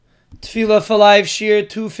Tefillah for Life, Shir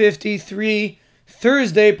 253,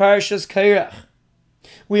 Thursday, Parashas Kairach.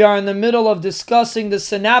 We are in the middle of discussing the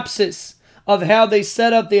synopsis of how they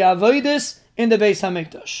set up the Avodas in the Beis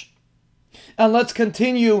HaMikdash. And let's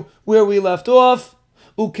continue where we left off.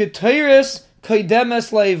 Uketeiris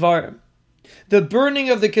kaidemes la'evarim. The burning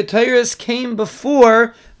of the keteiris came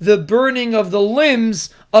before the burning of the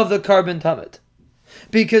limbs of the Karban Tamid,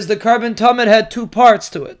 because the Karban Tamid had two parts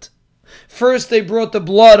to it. First, they brought the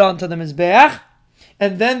blood onto the Mizbeach,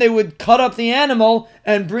 and then they would cut up the animal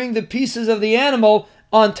and bring the pieces of the animal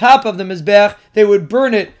on top of the Mizbeach. They would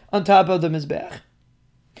burn it on top of the Mizbeach.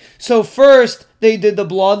 So first, they did the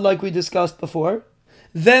blood like we discussed before.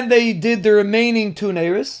 Then they did the remaining two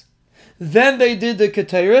neiris. Then they did the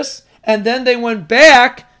keteiris. And then they went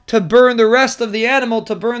back to burn the rest of the animal,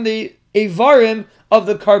 to burn the Eivarim of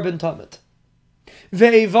the Karban Tamid.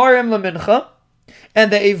 Ve'Eivarim lemincha.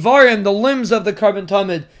 And the Eivarim, the limbs of the Karban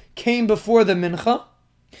Tamid, came before the mincha.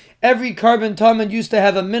 Every Karban Tamid used to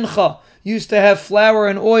have a mincha, used to have flour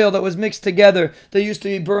and oil that was mixed together, that used to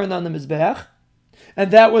be burned on the Mizbeach. And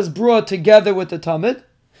that was brought together with the Tamid.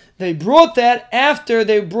 They brought that after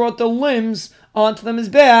they brought the limbs onto the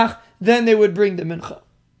Mizbeach, then they would bring the mincha.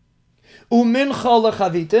 Umincha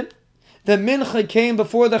lechavitin. The mincha came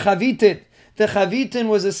before the chavitin. The chavitin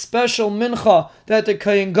was a special mincha that the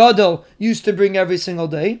Kohen Gadol used to bring every single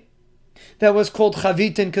day. That was called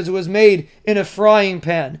chavitin because it was made in a frying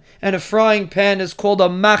pan. And a frying pan is called a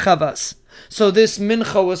machavas. So this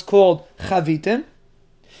mincha was called chavitin.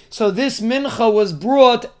 So this mincha was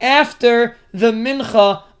brought after the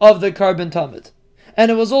mincha of the Karban Tamid.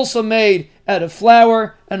 And it was also made out of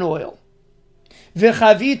flour and oil.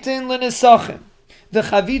 V'chavitin l'nesachim. The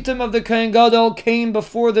chavitim of the Kohen Gadol came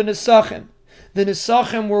before the nesachim. The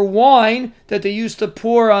nesachim were wine that they used to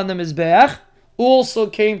pour on the Mizbeach, also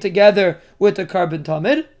came together with the Karban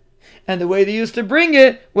Tamid. And the way they used to bring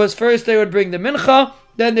it was first they would bring the mincha,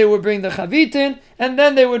 then they would bring the chavitin, and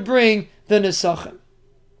then they would bring the nesachim.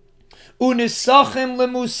 Unisachim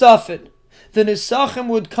lemusafin. The nesachim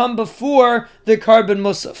would come before the Karban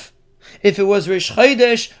Musaf. If it was Rish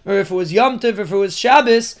Chodesh, or if it was Yom Tov, or if it was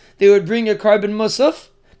Shabbos, they would bring a Karban Musaf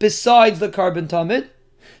besides the Karban Tamid.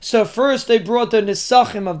 So first they brought the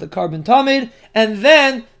Nesachim of the Karban Tamid, and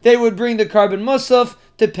then they would bring the Karban Musaf,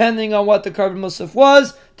 depending on what the Karban Musaf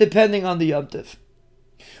was, depending on the Yom Tov.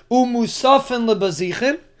 Umusafin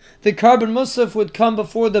lebazichin. The Karban Musaf would come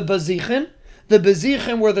before the bazichin. The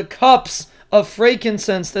bazichin were the cups of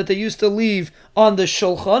frankincense that they used to leave on the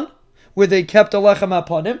shulchan, where they kept the lechem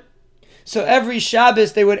hapanim. So every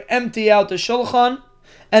Shabbos they would empty out the shulchan,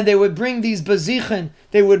 and they would bring these bazichin,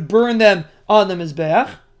 they would burn them on the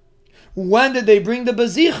Mizbeach. When did they bring the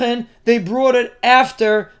bazichin? They brought it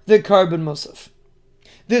after the Karban Musaf.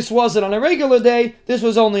 This wasn't on a regular day, this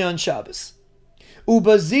was only on Shabbos.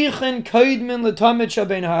 Ubazichin kaidmin l'tamid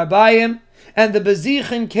shabein ha'arbayim, and the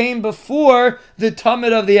bazichin came before the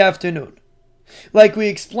tamid of the afternoon. Like we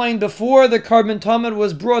explained before, the Karban Tamid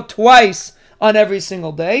was brought twice on every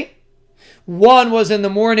single day. One was in the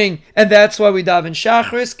morning, and that's why we daven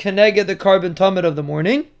Shachris, keneged the Karban Tamid of the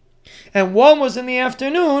morning. And one was in the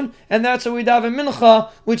afternoon, and that's why we daven Mincha,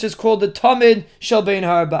 which is called the Tamid Shel Bein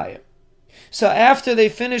Ha'arbayim. So after they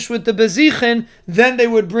finished with the Bazichin, then they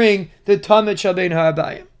would bring the Tamid Shel Bein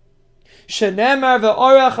Ha'arbayim. Shenemar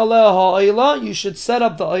ve'orach aleh ha'oila, you should set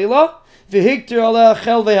up the oila. V'hiktir aleh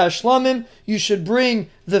chel ve'hashlamim, you should bring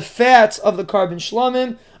the fats of the Karban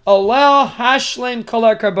Shlamim. Aleh hashleim kol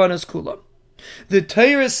karbanos kulam. The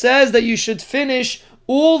Torah says that you should finish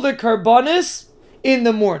all the karbanis in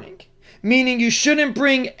the morning, meaning you shouldn't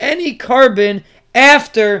bring any carbon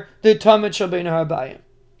after the Tamid Shel Bein Ha'arbayim.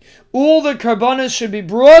 All the karbanis should be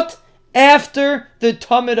brought after the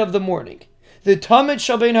Tamid of the morning. The Tamid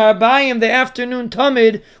Shel Bein Ha'arbayim, the afternoon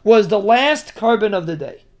Tamid, was the last carbon of the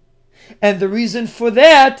day. And the reason for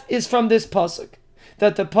that is from this pasuk,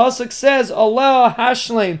 that the pasuk says, Aleh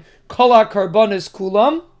hashleim kol karbanis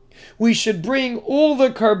kulam. We should bring all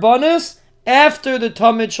the karbanis after the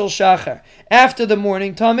Tamid Shel Shachar, after the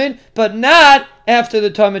morning Tamid, but not after the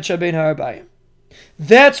Tamid Shel Bein Ha'arbayim.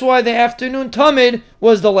 That's why the afternoon Tamid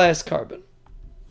was the last carbon.